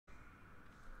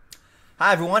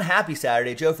Hi everyone, happy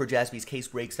Saturday. Joe for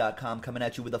jaspyscasebreaks.com coming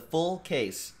at you with a full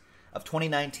case of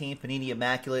 2019 Panini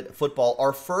Immaculate Football,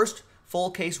 our first full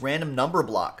case random number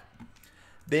block.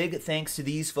 Big thanks to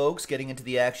these folks getting into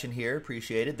the action here.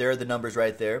 Appreciate it. There are the numbers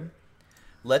right there.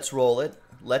 Let's roll it.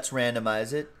 Let's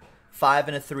randomize it. 5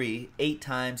 and a 3, 8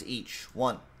 times each.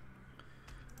 1,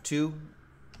 2,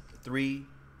 3,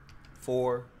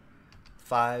 4,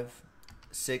 5,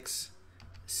 6,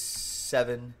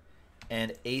 7,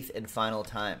 and 8th and final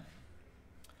time.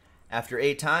 After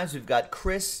 8 times, we've got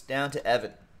Chris down to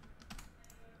Evan.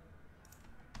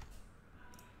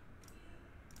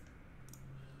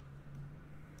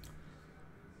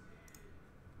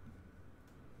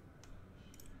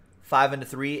 Five and a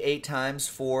 3, 8 times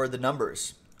for the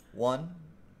numbers. 1,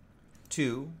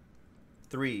 2,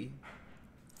 3,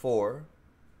 4,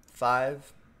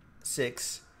 5,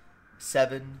 6,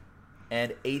 7,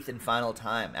 and 8th and final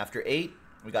time. After 8,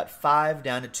 we got 5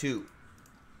 down to 2.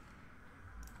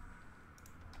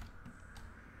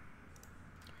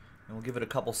 And we'll give it a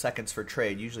couple seconds for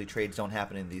trade. Usually trades don't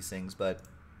happen in these things, but...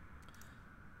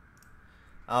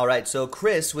 All right, so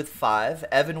Chris with 5,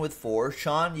 Evan with 4,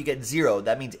 Sean, you get 0.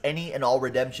 That means any and all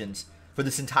redemptions for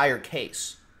this entire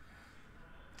case,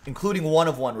 including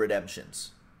 1-of-1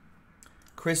 redemptions.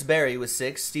 Chris Berry with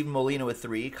 6, Stephen Molina with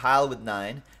 3, Kyle with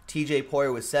 9, TJ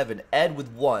Poyer with 7, Ed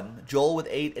with 1, Joel with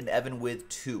 8, and Evan with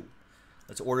 2.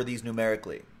 Let's order these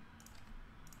numerically.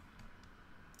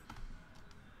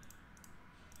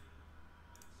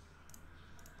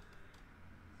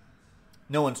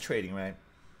 No one's trading, right?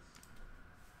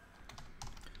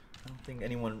 I don't think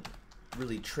anyone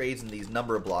really trades in these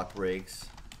number block breaks.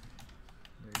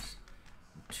 There's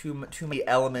too many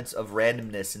elements of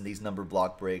randomness in these number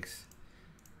block breaks.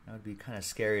 That would be kind of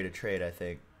scary to trade, I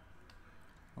think.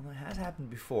 Although it has happened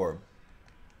before.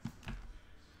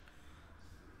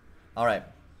 All right.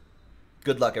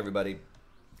 Good luck, everybody.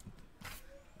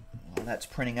 While that's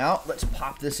printing out, let's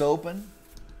pop this open.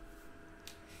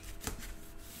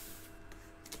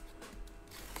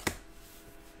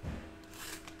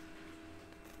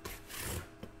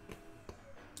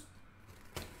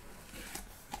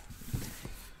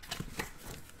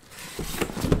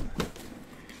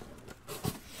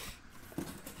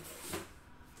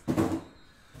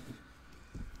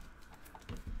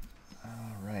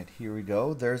 Here we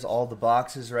go. There's all the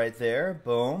boxes right there.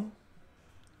 Boom.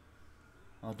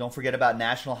 Oh, don't forget about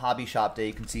National Hobby Shop Day.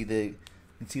 You can see the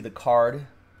card,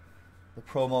 the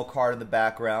promo card in the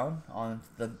background on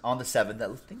the 7th.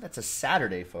 I think that's a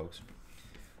Saturday, folks.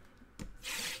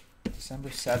 December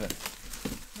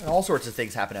 7th. And all sorts of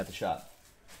things happen at the shop.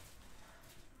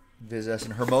 Visit us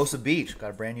in Hermosa Beach. Got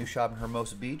a brand new shop in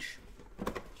Hermosa Beach.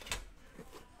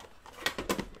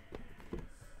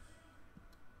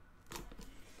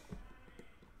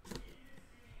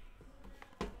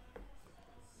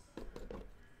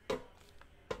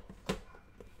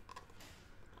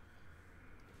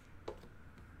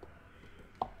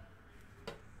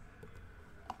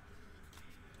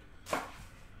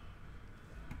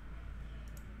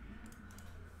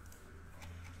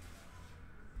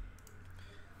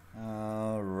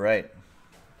 Right.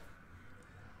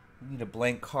 We need a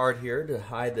blank card here to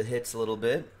hide the hits a little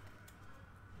bit.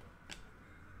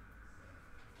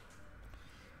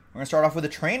 We're going to start off with a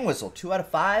train whistle. 2 out of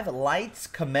 5. Lights,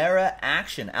 Kamara,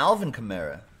 action. Alvin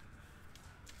Kamara.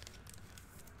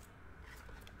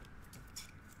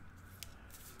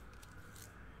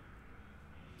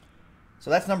 So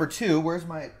that's number 2. Where's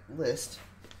my list?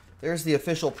 There's the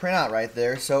official printout right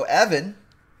there. So Evan,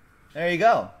 there you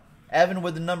go. Evan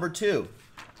with the number 2.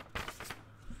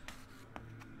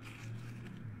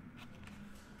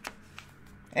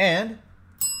 And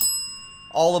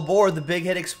all aboard the Big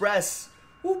Hit Express.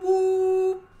 Whoop,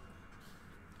 whoop.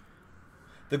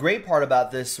 The great part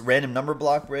about this random number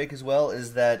block break as well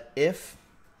is that if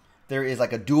there is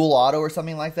like a dual auto or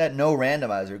something like that, no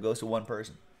randomizer. It goes to one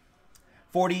person.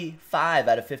 45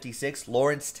 out of 56,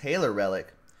 Lawrence Taylor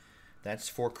relic. That's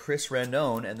for Chris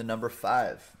Randone and the number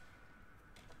 5.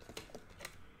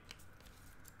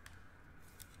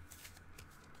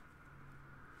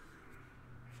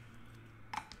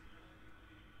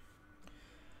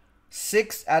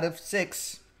 Six out of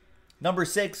 6. Number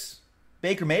 6,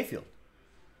 Baker Mayfield.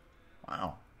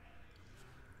 Wow.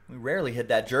 We rarely hit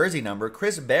that jersey number.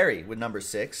 Chris Berry with number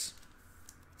 6.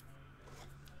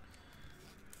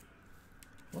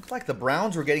 Looks like the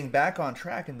Browns were getting back on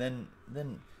track, and then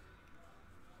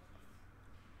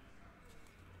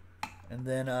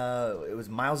it was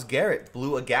Myles Garrett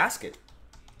blew a gasket.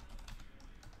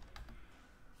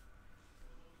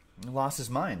 He lost his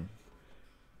mind.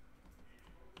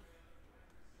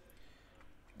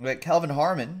 We got Kelvin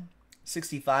Harmon,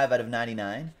 65 out of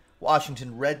 99.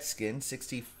 Washington Redskins,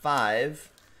 65.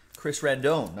 Chris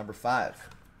Rendon, number 5.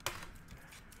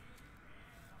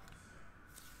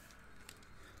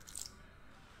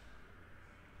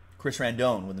 Chris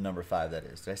Rendon with the number 5, that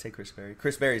is. Did I say Chris Berry?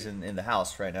 Chris Berry's in the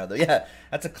house right now, though. Yeah,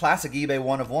 that's a classic eBay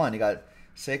 1 of 1. You got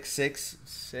 6, 6,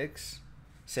 6,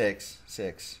 6,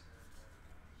 6.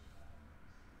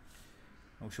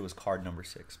 I wish it was card number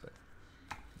 6, but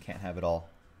can't have it all.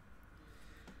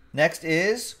 Next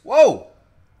is, whoa!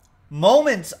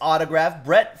 Moments autograph,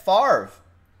 Brett Favre.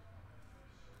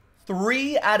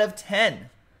 3 out of 10.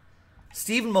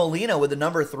 Steven Molina with the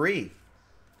number 3.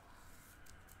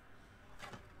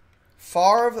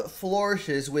 Favre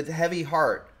flourishes with heavy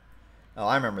heart. Oh,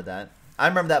 I remember that. I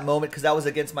remember that moment because that was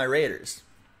against my Raiders.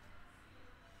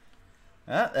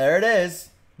 There it is.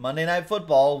 Monday Night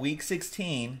Football, Week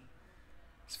 16.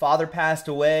 His father passed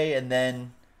away and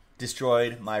then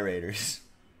destroyed my Raiders.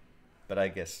 But I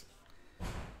guess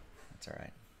that's all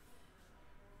right.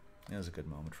 It was a good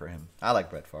moment for him. I like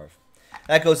Brett Favre.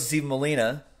 That goes to Steven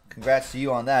Molina. Congrats to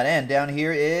you on that. And down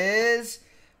here is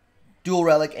dual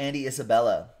relic Andy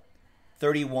Isabella.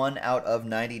 31 out of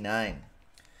 99.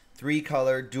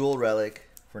 3-color dual relic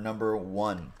for number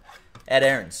 1. Ed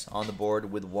Aarons on the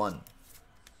board with 1.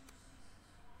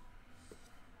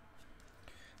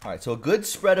 All right, so a good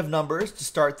spread of numbers to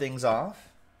start things off.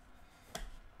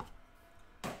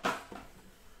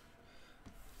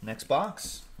 Next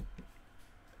box.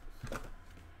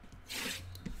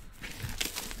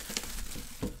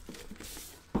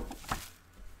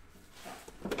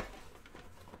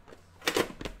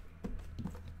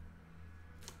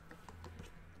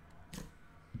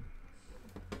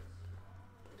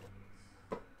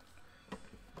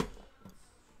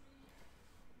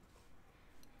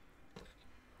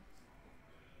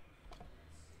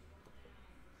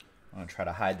 I'm going to try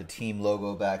to hide the team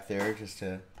logo back there just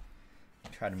to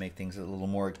try to make things a little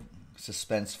more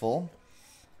suspenseful.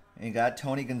 And you got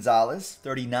Tony Gonzalez,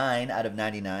 39 out of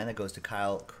 99. That goes to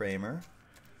Kyle Kramer,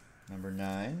 number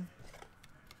 9.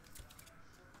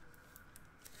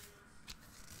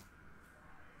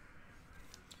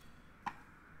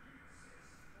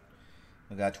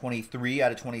 We got 23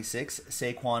 out of 26,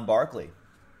 Saquon Barkley.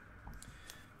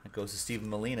 That goes to Steven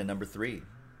Molina, number 3.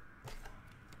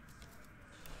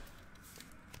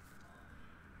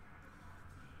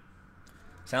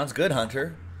 Sounds good,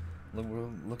 Hunter. We're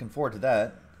looking forward to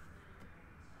that.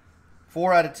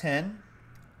 4 out of 10.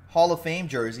 Hall of Fame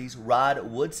jerseys, Rod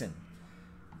Woodson.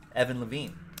 Evan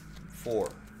Levine, 4.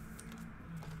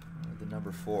 The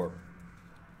number 4.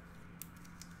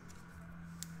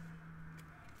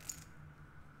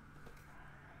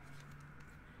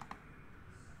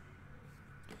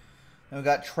 And we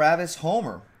got Travis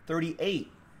Homer,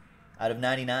 38 out of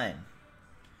 99.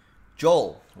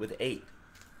 Joel with 8.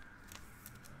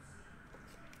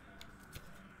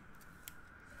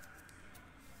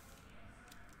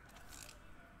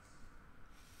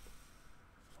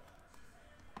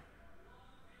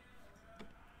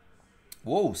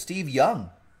 Whoa, Steve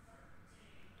Young.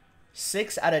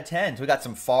 6 out of 10. So we got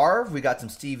some Favre. We got some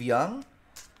Steve Young.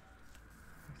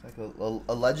 It's like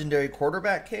a legendary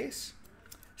quarterback case.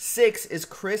 6 is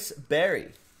Chris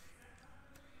Berry.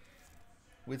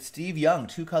 With Steve Young,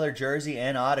 2-color jersey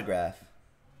and autograph.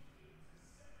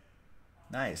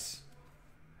 Nice.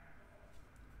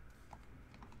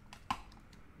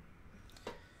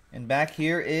 And back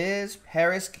here is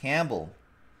Paris Campbell.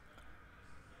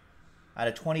 Out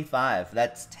of 25.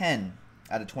 That's 10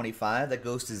 out of 25. That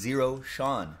goes to 0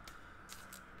 Sean.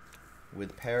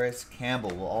 With Paris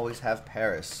Campbell. We'll always have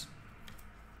Paris.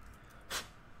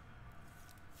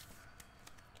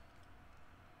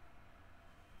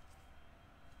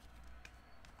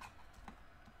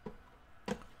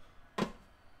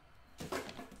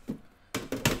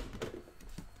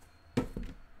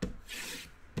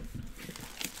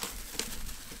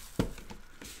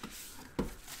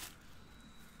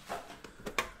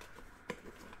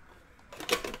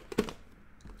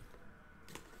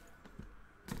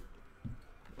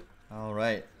 All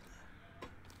right.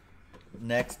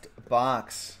 Next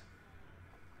box.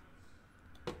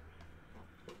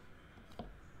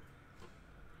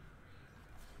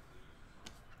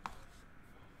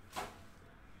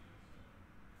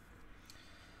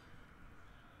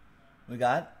 We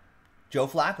got Joe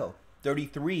Flacco,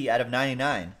 33 out of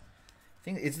 99. I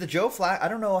think it's the Joe Flacco. I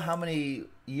don't know how many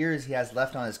years he has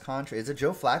left on his contract. Is the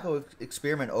Joe Flacco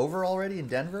experiment over already in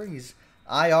Denver? He's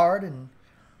IR'd, and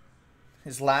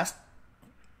his last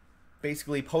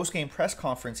basically post-game press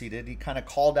conference he did, he kind of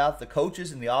called out the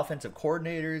coaches and the offensive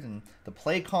coordinators and the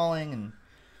play calling, and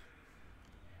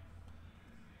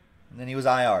then he was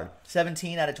IR'd.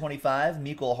 17 out of 25,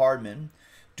 Mecole Hardman.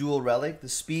 Dual relic, the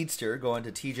speedster, going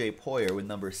to TJ Poyer with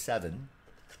number 7.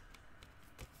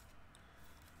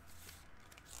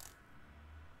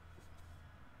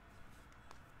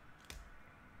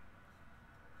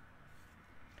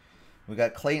 We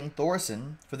got Clayton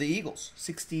Thorson for the Eagles.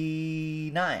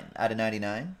 69 out of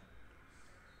 99.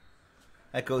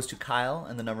 That goes to Kyle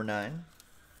and the number 9.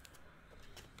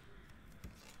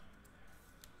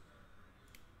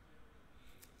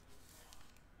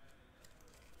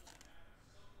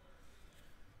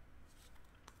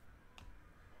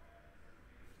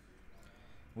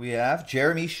 We have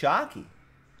Jeremy Shockey.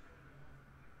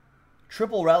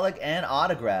 Triple relic and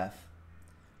autograph.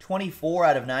 24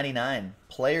 out of 99.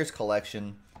 Players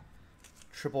collection.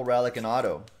 Triple relic and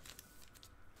auto.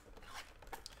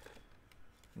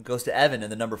 It goes to Evan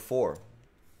in the number 4.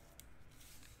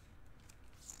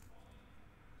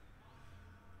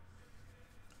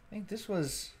 I think this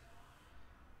was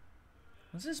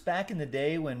this back in the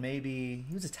day when maybe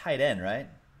he was a tight end, right?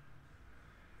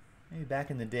 Maybe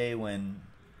back in the day when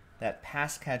that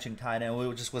pass-catching tight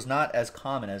end just was not as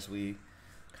common as we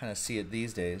kind of see it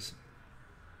these days.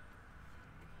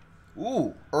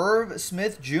 Ooh, Irv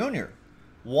Smith Jr.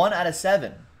 1 out of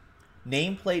 7.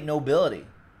 Nameplate nobility.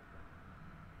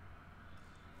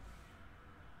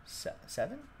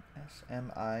 7?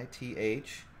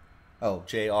 S-M-I-T-H. Oh,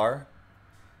 J-R.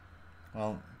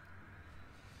 Well,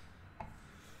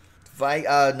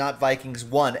 not Vikings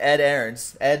 1. Ed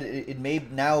Aarons. Ed, it may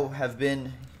now have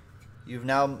been... You've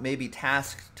now maybe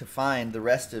tasked to find the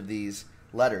rest of these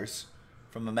letters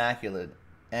from Immaculate.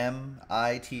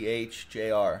 M-I-T-H-J-R.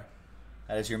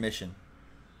 That is your mission,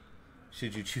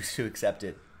 should you choose to accept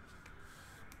it.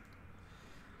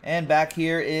 And back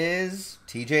here is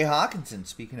T.J. Hawkinson.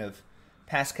 Speaking of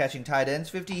pass-catching tight ends,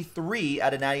 53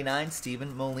 out of 99,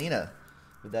 Steven Molina.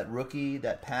 With that rookie,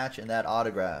 that patch, and that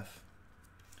autograph.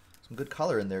 Some good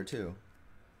color in there, too.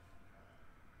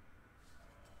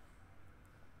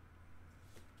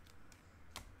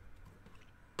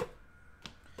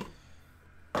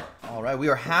 All right, we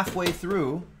are halfway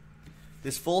through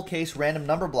this full case random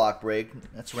number block break.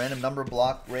 That's random number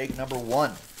block break number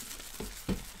 1.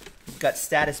 We've got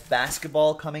status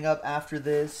basketball coming up after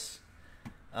this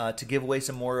to give away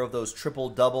some more of those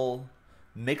triple-double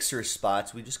mixer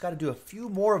spots. We just got to do a few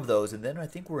more of those, and then I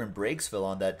think we're in Breaksville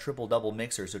on that triple-double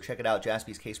mixer. So check it out,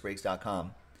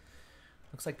 jaspyscasebreaks.com.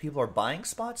 Looks like people are buying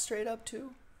spots straight up,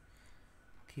 too.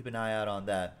 Keep an eye out on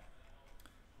that.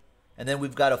 And then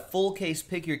we've got a full case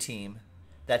pick your team.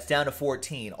 That's down to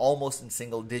 14, almost in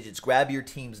single digits. Grab your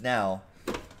teams now.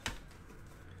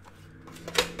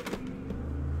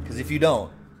 Because if you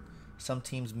don't, some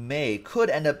teams could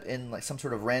end up in like some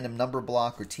sort of random number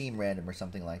block or team random or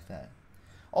something like that.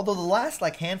 Although the last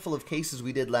handful of cases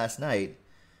we did last night,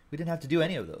 we didn't have to do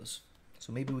any of those.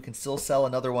 So maybe we can still sell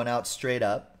another one out straight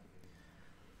up.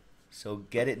 So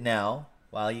get it now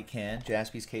while you can.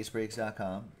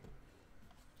 jaspyscasebreaks.com.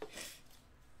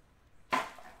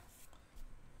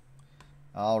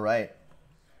 All right.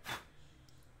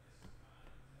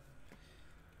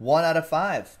 1 out of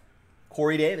 5.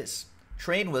 Corey Davis.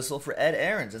 Train whistle for Ed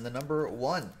Aarons in the number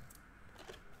 1.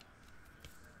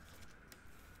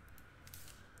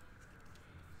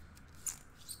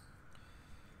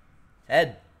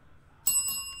 Ed.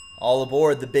 All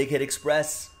aboard the Big Hit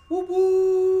Express. Whoop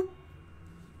whoop.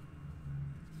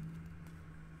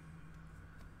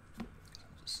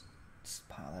 Just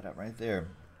pile that up right there.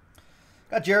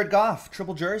 Got Jared Goff,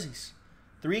 triple jerseys.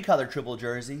 3-color triple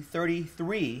jersey,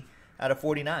 33 out of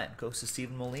 49. Goes to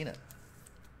Steven Molina.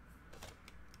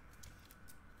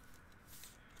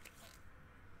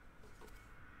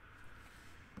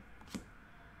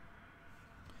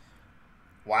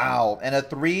 Wow, and a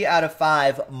 3 out of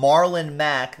 5 Marlon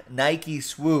Mack Nike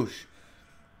swoosh.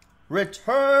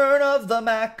 Return of the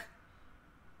Mac.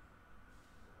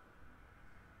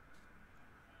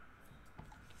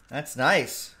 That's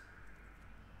nice.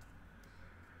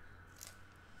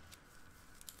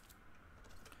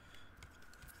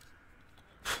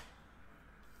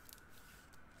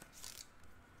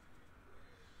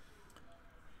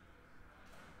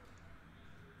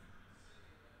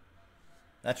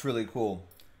 That's really cool.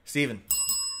 Steven,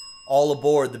 all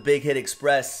aboard the Big Hit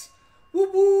Express.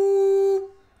 Whoop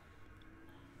whoop.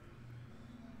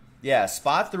 Yeah,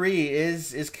 spot 3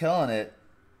 is killing it.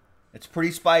 It's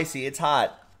pretty spicy. It's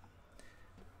hot.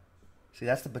 See,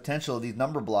 that's the potential of these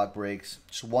number block breaks.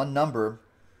 Just one number.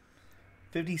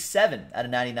 57 out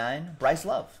of 99. Bryce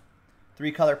Love.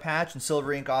 3-color patch and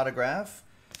silver ink autograph.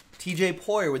 TJ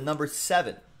Poyer with number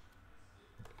 7.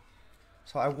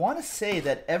 So I want to say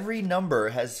that every number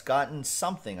has gotten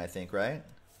something, I think, right?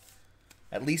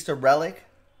 At least a relic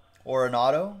or an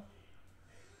auto.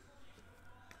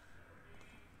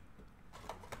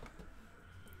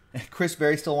 Chris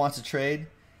Berry still wants to trade.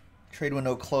 Trade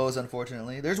window closed,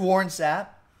 unfortunately. There's Warren Sapp.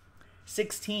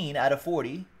 16 out of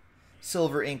 40.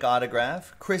 Silver ink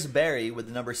autograph. Chris Berry with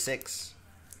the number 6.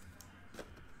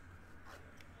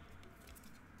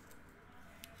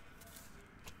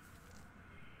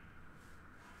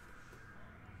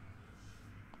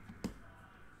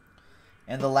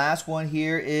 And the last one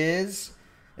here is,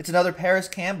 it's another Paris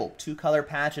Campbell. 2-color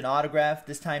patch and autograph.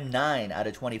 This time 9 out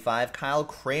of 25. Kyle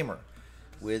Kramer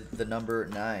with the number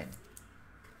 9. Hey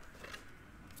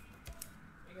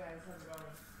guys, how's it going?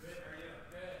 Good, are you?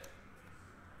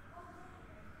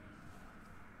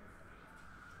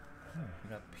 Good. We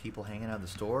got people hanging out of the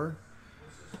store.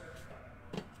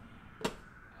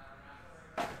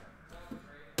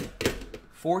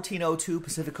 $1402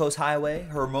 Pacific Coast Highway,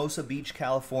 Hermosa Beach,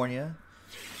 California.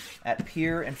 At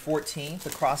Pier and 14th,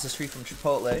 across the street from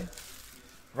Chipotle.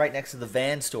 Right next to the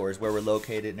Van stores where we're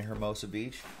located in Hermosa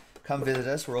Beach. Come visit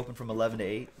us. We're open from 11 to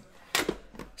 8.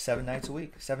 7 nights a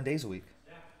week. 7 days a week.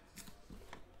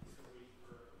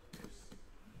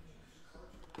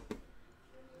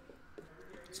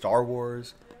 Star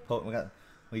Wars.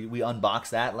 We unboxed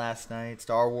that last night.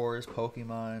 Star Wars,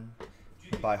 Pokemon.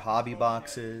 Buy hobby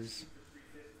boxes.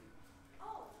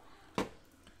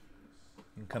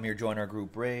 You can come here, join our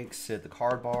group breaks, sit at the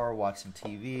card bar, watch some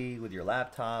TV with your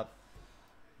laptop.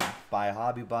 Buy a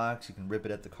hobby box. You can rip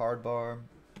it at the card bar.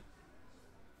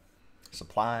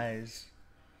 Supplies.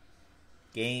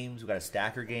 Games. We got a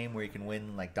stacker game where you can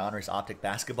win like Donruss Optic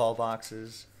basketball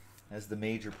boxes as the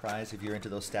major prize if you're into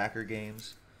those stacker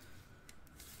games.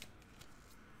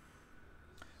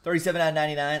 37 out of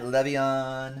 99.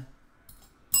 Le'Veon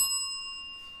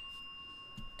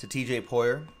to TJ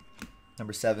Poyer,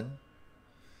 number 7.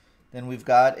 Then we've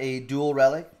got a dual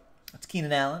relic. That's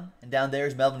Keenan Allen. And down there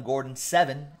is Melvin Gordon,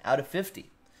 7 out of 50.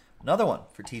 Another one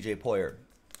for TJ Poyer.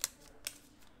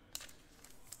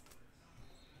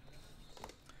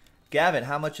 Gavin,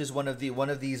 how much is one of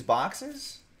these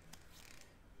boxes?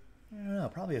 I don't know,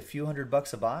 probably a few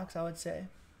 $100 a box, I would say.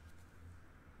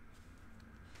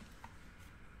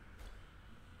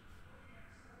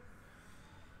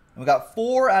 And we got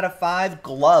 4 out of 5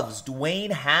 gloves.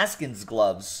 Dwayne Haskins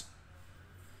gloves.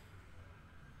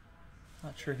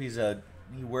 Not sure if he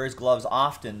wears gloves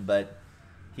often, but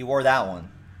he wore that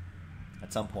one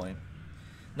at some point.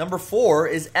 Number 4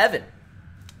 is Evan.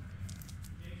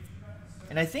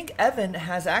 And I think Evan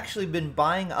has actually been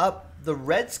buying up the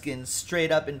Redskins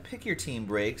straight up in pick your team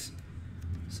breaks.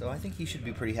 So I think he should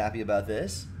be pretty happy about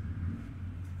this.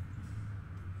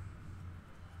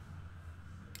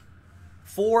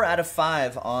 4 out of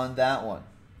 5 on that one.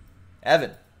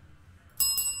 Evan.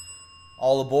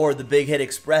 All aboard the Big Hit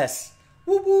Express.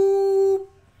 Whoop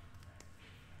whoop.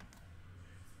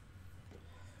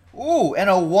 Ooh, and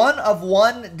a 1 of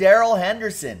 1 Darrell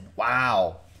Henderson.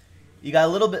 Wow. You got a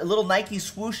little Nike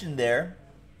swoosh in there.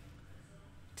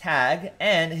 Tag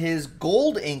and his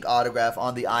gold ink autograph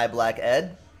on the eye black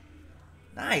Ed.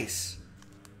 Nice.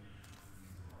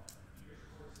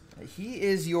 He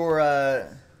is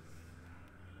your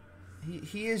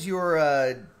he is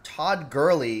your Todd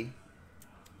Gurley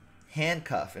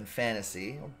handcuff in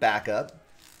fantasy or backup.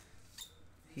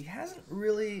 He hasn't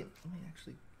really. Let me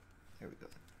actually. There we go.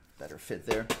 Better fit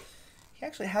there. He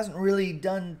actually hasn't really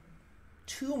done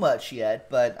too much yet,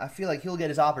 but I feel like he'll get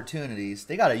his opportunities.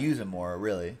 They got to use him more,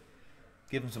 really.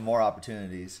 Give him some more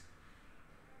opportunities.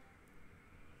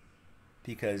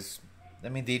 Because, I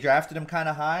mean, they drafted him kind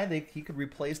of high. He could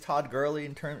replace Todd Gurley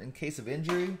in case of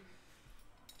injury.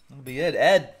 That'll be it.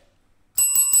 Ed.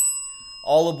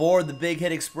 All aboard the Big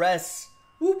Hit Express.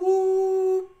 Whoop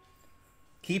whoop.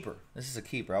 Keeper. This is a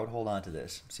keeper. I would hold on to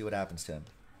this. See what happens to him.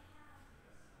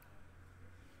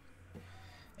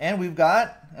 And we've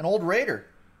got an old Raider.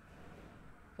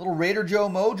 Little Raider Joe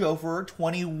Mojo for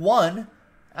 21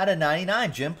 out of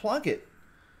 99. Jim Plunkett.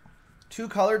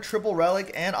 2-color, triple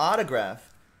relic, and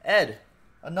autograph. Ed,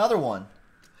 another one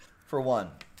for 1.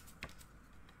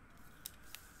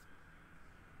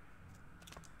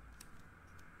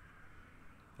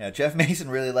 Yeah, Jeff Mason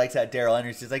really likes that Darrell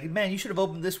Henderson. He's like, man, you should have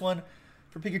opened this one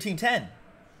for Pick Your Team 10.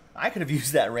 I could have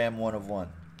used that Ram 1 of 1.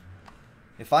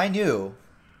 If I knew...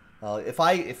 Well, if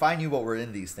I knew what were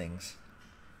in these things,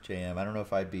 JM, I don't know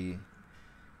if I'd be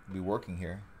working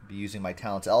here, be using my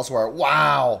talents elsewhere.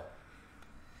 Wow,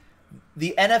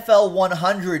 the NFL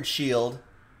 100 shield,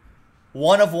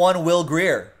 1 of 1 Will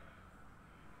Grier.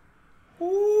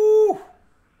 Ooh,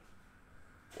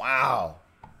 wow,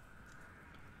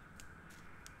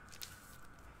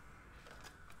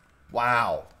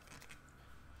 Wow.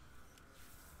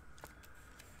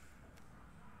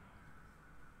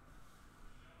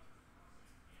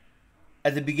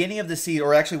 At the beginning of the season,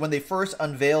 or actually when they first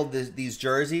unveiled these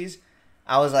jerseys,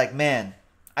 I was like, man,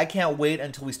 I can't wait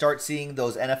until we start seeing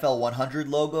those NFL 100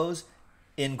 logos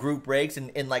in group breaks and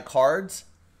in like cards.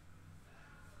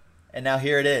 And now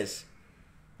here it is.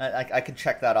 I can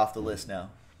check that off the list now.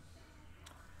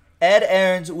 Ed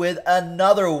Aarons with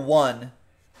another 1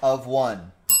 of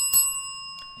 1.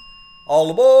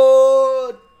 All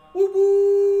aboard! Woo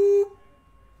woo!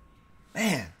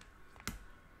 Man.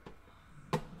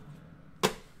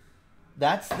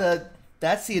 That's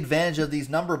the advantage of these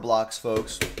number blocks,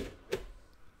 folks.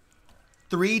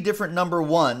 3 different number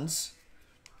 1s.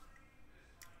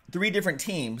 3 different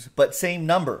teams, but same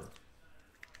number.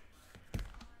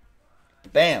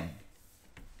 Bam.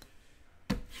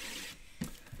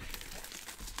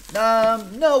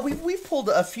 No, we've pulled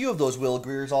a few of those Will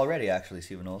Greers already, actually,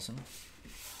 Stephen Olson.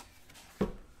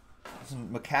 Some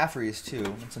McCaffreys, too,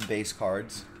 and some base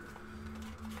cards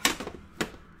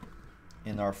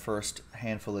in our first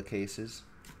handful of cases.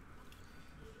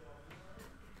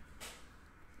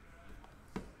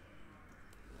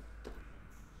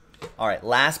 All right,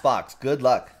 last box. Good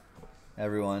luck,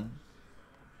 everyone.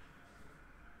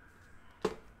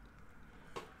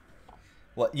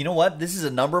 What, you know what? This is a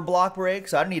number block break,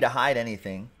 so I don't need to hide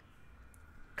anything.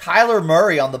 Kyler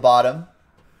Murray on the bottom.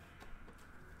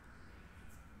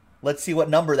 Let's see what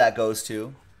number that goes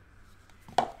to.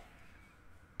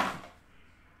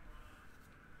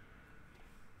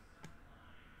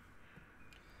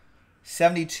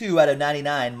 $72 out of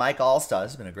 99. Mike Allstott.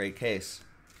 This has been a great case.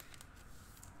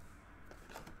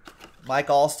 Mike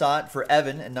Allstott for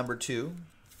Evan at number 2.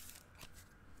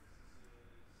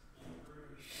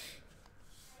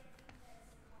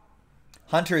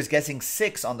 Hunter is guessing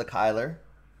 6 on the Kyler.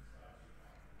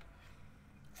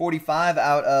 45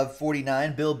 out of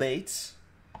 49. Bill Bates.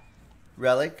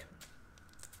 Relic.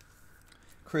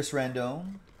 Chris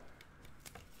Rendon.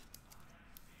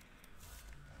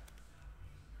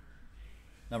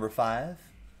 Number 5.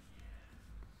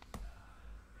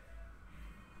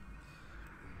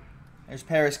 There's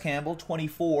Paris Campbell.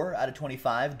 24 out of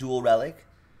 25. Dual relic.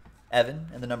 Evan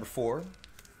and the number 4.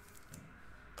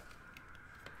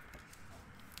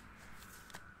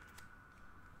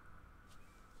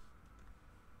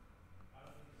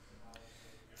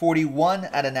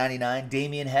 $41 out of 99,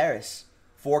 Damian Harris.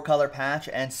 4-color patch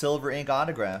and silver ink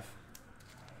autograph.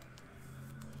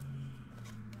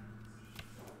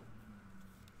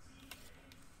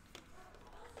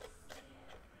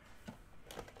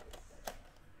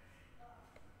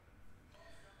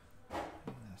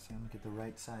 See, I'm going to get the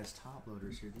right size top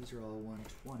loaders here. These are all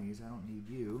 120s. I don't need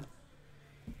you.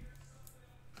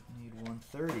 I need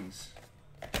 130s.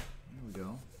 There we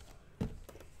go.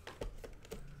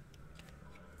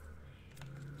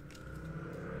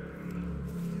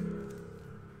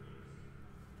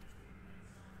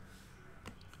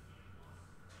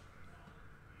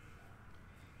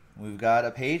 We've got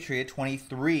a Patriot,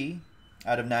 23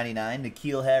 out of 99,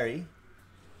 N'Keal Harry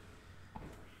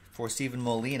for Stephen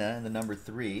Molina in the number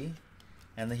 3.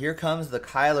 And here comes the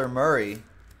Kyler Murray.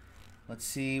 Let's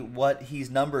see what he's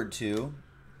numbered to.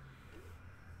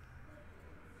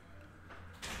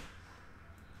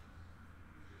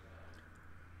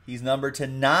 He's numbered to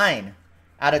 9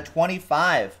 out of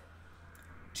 25.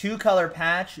 2-color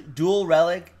patch, dual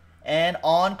relic, and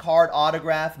on-card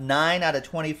autograph, 9 out of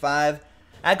 25.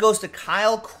 That goes to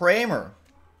Kyle Kramer,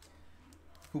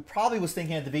 who probably was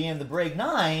thinking at the beginning of the break,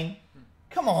 9?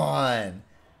 Come on.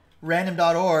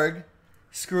 Random.org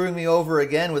screwing me over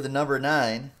again with the number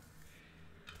 9.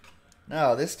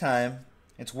 No, this time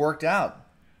it's worked out.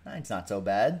 9's not so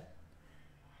bad.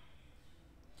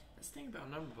 This thing about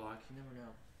number block, you never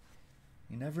know.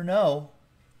 You never know.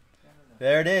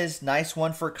 There it is. Nice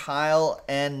one for Kyle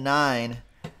and 9.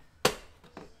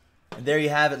 And there you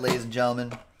have it, ladies and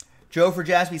gentlemen. Joe for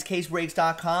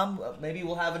JaspysCaseBreaks.com. Maybe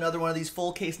we'll have another one of these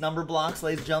full case number blocks,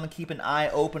 ladies and gentlemen. Keep an eye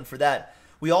open for that.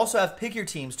 We also have pick your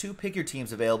teams, 2 pick your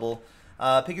teams available.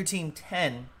 Pick your team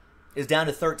 10 is down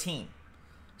to 13.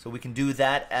 So we can do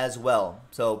that as well.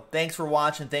 So thanks for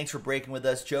watching. Thanks for breaking with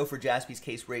us. Joe for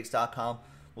JaspysCaseBreaks.com.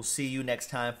 We'll see you next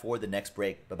time for the next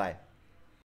break. Bye-bye.